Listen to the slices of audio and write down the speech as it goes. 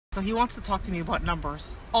So he wants to talk to me about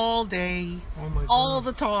numbers all day, oh my God. All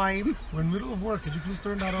the time. We're in the middle of work. Could you please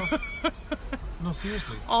turn that off? No,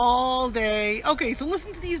 seriously. All day. Okay, so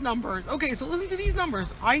listen to these numbers.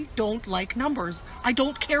 I don't like numbers. I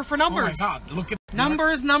don't care for numbers. Oh my God, look at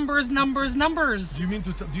numbers. Do you mean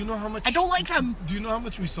to? Do you know how much? I don't like them. Do you know how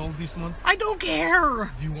much we sold this month? I don't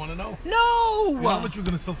care. Do you want to know? No. You know how much we're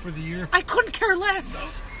gonna sell for the year? I couldn't care less.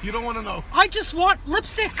 No, you don't want to know. I just want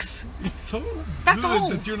lipsticks. It's so That's good all.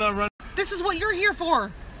 that you're not running. This is what you're here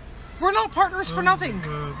for. We're not partners for nothing.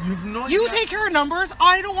 You have no idea. You take care of numbers.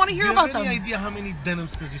 I don't want to hear about them. Do you have any idea how many denim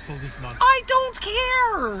skirts you sold this month? I don't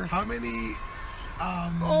care. How many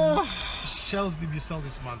shells did you sell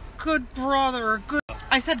this month? Good brother. Good.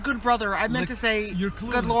 I said good brother. I meant to say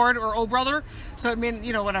good Lord or oh brother. So it meant,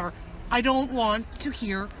 you know, whatever. I don't want to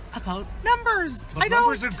hear about numbers. But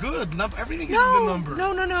numbers are good. Everything is in the numbers.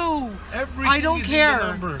 No. Everything I don't is care. in the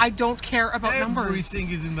numbers. I don't care about numbers. Everything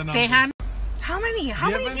is in the numbers. How many? How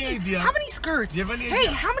Do you many have any of these? idea? How many skirts? Do you have any Hey,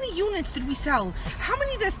 idea? how many units did we sell? How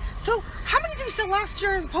many this? So, how many did we sell last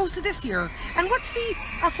year as opposed to this year? And what's the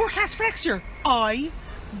forecast for next year? I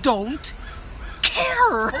don't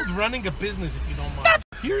care. It's called running a business, if you don't mind.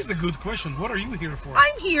 Here's a good question. What are you here for?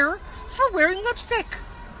 I'm here for wearing lipstick.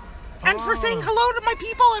 And for saying hello to my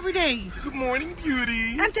people every day. Good morning,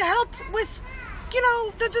 beauties. And to help with, you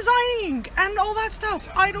know, the designing and all that stuff.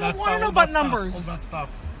 I don't want to know about numbers. All that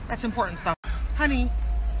stuff. That's important stuff. Honey,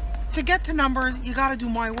 to get to numbers, you got to do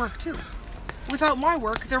my work too. Without my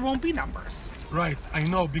work, there won't be numbers. Right, I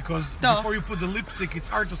know, because before you put the lipstick, it's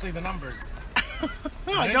hard to say the numbers. Right?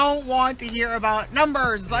 I don't want to hear about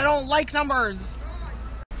numbers. I don't like numbers.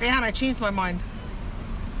 Dan, I changed my mind.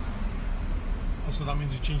 Oh, so that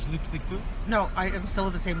means you changed lipstick too? No, I am still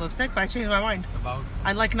with the same lipstick, but I changed my mind. About?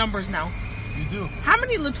 I like numbers now. You do? How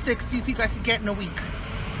many lipsticks do you think I could get in a week?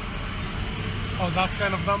 Oh, that's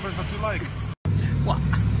kind of numbers that you like. What?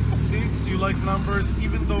 Since you like numbers,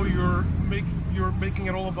 even though you're making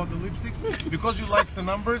it all about the lipsticks, because you like the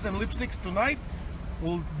numbers and lipsticks, tonight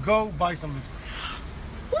we'll go buy some lipstick.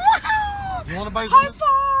 Woohoo! You want to buy some? High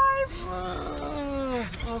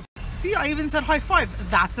five! See, I even said high five.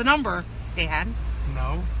 That's a number, Dan.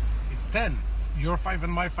 No, it's 10. Your 5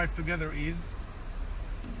 and my 5 together is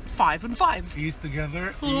 5 and 5. Is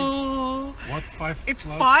together is what's 5? It's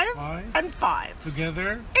plus 5 and 5.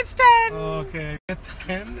 Together? It's 10. Okay. Get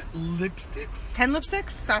 10 lipsticks? 10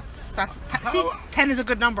 lipsticks? That's see, 10 is a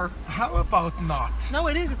good number. How about not? No,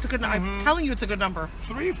 it is. It's a good number. I'm telling you, it's a good number.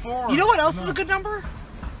 3, 4. You know what else is a good number?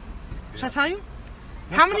 Should I tell you?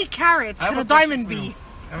 How many carats can a diamond be?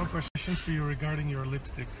 I have a question for you regarding your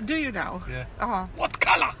lipstick. Do you know? Yeah. What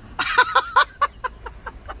color?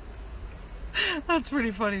 That's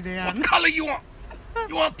pretty funny, Dan. What color you want?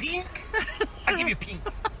 You want pink? I'll give you pink.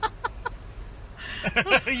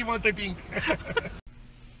 You want the pink?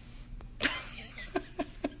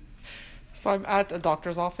 So I'm at the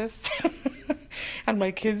doctor's office and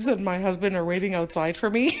my kids and my husband are waiting outside for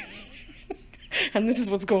me. And this is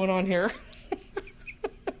what's going on here.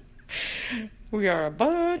 We are a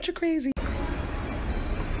bunch of crazy.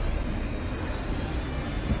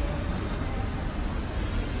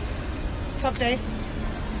 What's up, Dave?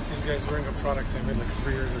 This guy's wearing a product I made like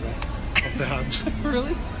 3 years ago of the Habs.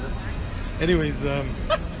 Really? Anyways,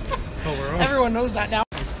 everyone knows that now.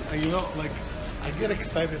 You know, like, I get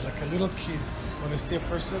excited like a little kid when I see a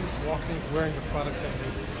person walking wearing the product I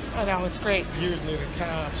made. I know, it's great. Years later,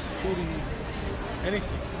 caps, hoodies,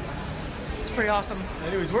 anything. It's pretty awesome.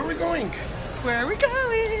 Anyways, where are we going? Where are we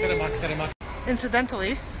going?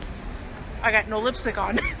 Incidentally, I got no lipstick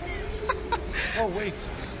on. Oh, wait.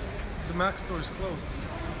 The Mac store is closed.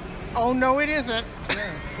 Oh, no, it isn't.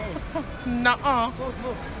 Yeah, it's closed. Nuh-uh. It's closed,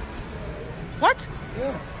 look. What?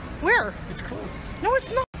 Yeah. Where? It's closed. No,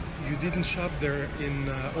 it's not. You didn't shop there in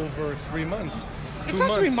over 3 months. It's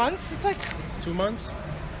not 3 months. It's like 2 months?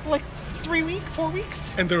 Like 4 weeks.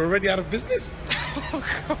 And they're already out of business? Oh,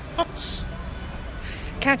 gosh.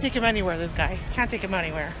 Can't take him anywhere, this guy. Can't take him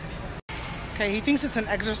anywhere. Okay, he thinks it's an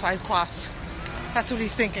exercise class. That's what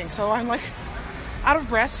he's thinking. So I'm like out of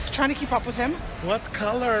breath, trying to keep up with him. What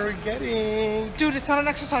color are we getting? Dude, it's not an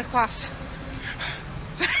exercise class.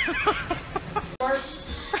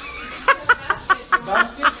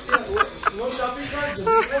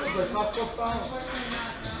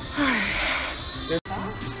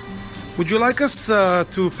 Would you like us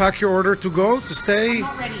to pack your order to go, to stay?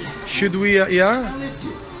 Not ready yet. Should we, yeah?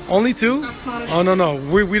 Only 2? Oh, no.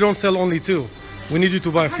 We don't sell only 2. We need you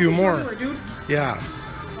to buy a few more. Yeah.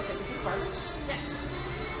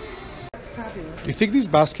 You think this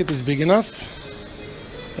basket is big enough?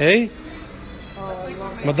 Hey?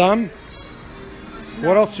 Madame?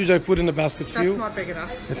 What else should I put in the basket for That's you? not big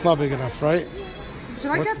enough. It's not big enough, right?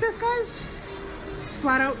 Should I get this, guys?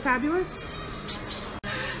 Flat out fabulous?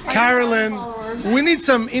 Carolyn, we need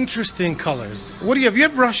some interesting colors. What do you have? You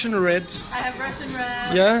have Russian red. I have Russian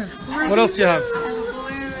red. Yeah? What else do you have? I have a blue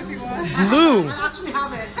if you want. Blue. I actually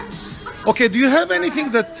have it. Okay, do you have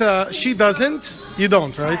anything that she doesn't? You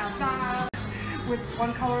don't, right? With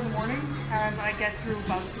one color in the morning, and I get through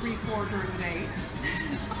about 3-4 during the day.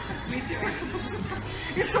 Me too.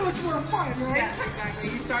 It's so much more fun, right? Yeah, exactly.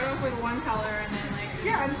 You start off with one color and then like...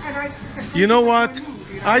 Yeah, and I... You know what?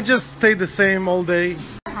 I just stay the same all day.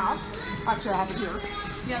 Actually, I have it here.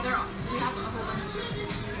 Yeah, they're all... We have a whole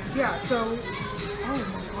bunch. Yeah, so... Oh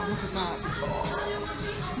my god, look at that.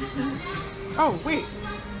 Oh, wait.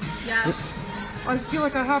 Yeah. I feel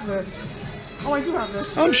like I have this. Oh, I do have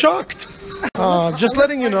this. I'm shocked. Just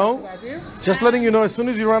letting you know. Just letting you know, as soon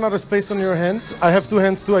as you run out of space on your hand, I have 2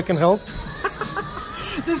 hands too, I can help.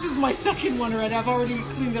 This is my second one already. I've already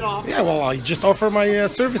cleaned it off. Yeah, well, I just offer my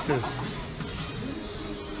services.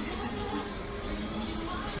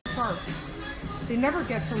 Sharp. They never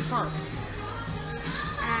get so sharp.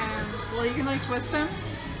 Well, you can like twist them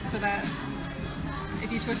so that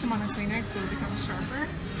if you twist them on a Kleenex, they'll become sharper.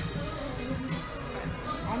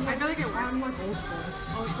 I feel like it works. I'm like old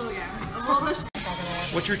school. Also, yeah. Well, there's...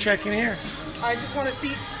 What you're checking here? I just want to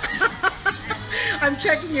see. I'm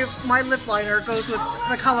checking if my lip liner goes with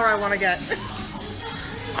the color I want to get.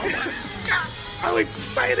 Oh my god, how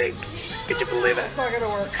exciting! Could you believe it? It's not gonna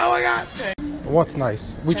work. Oh my god. What's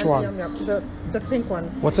nice? Which Candy one? Yum Yum. The pink one.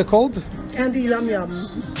 What's it called? Candy Yum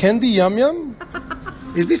Yum. Candy Yum Yum?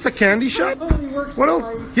 Is this a candy shop? What else?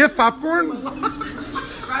 You have popcorn?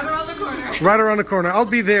 Right around the corner. Right around the corner. I'll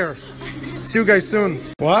be there. See you guys soon.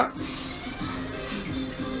 What?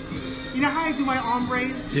 You know how I do my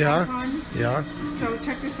ombres? Yeah. all the time? Yeah. So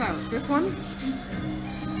check this out. This one,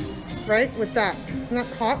 right, with that. Isn't that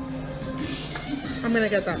hot? I'm gonna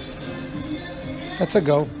get that. That's a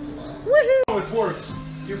go. Woohoo! How it works.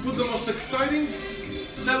 You put the most exciting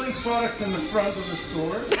selling products in the front of the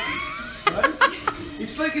store. Right?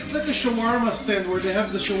 It's like a shawarma stand where they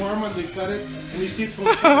have the shawarma and they cut it and you see it from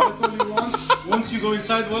the that's all you want. Once you go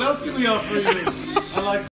inside, what else can we offer you? I like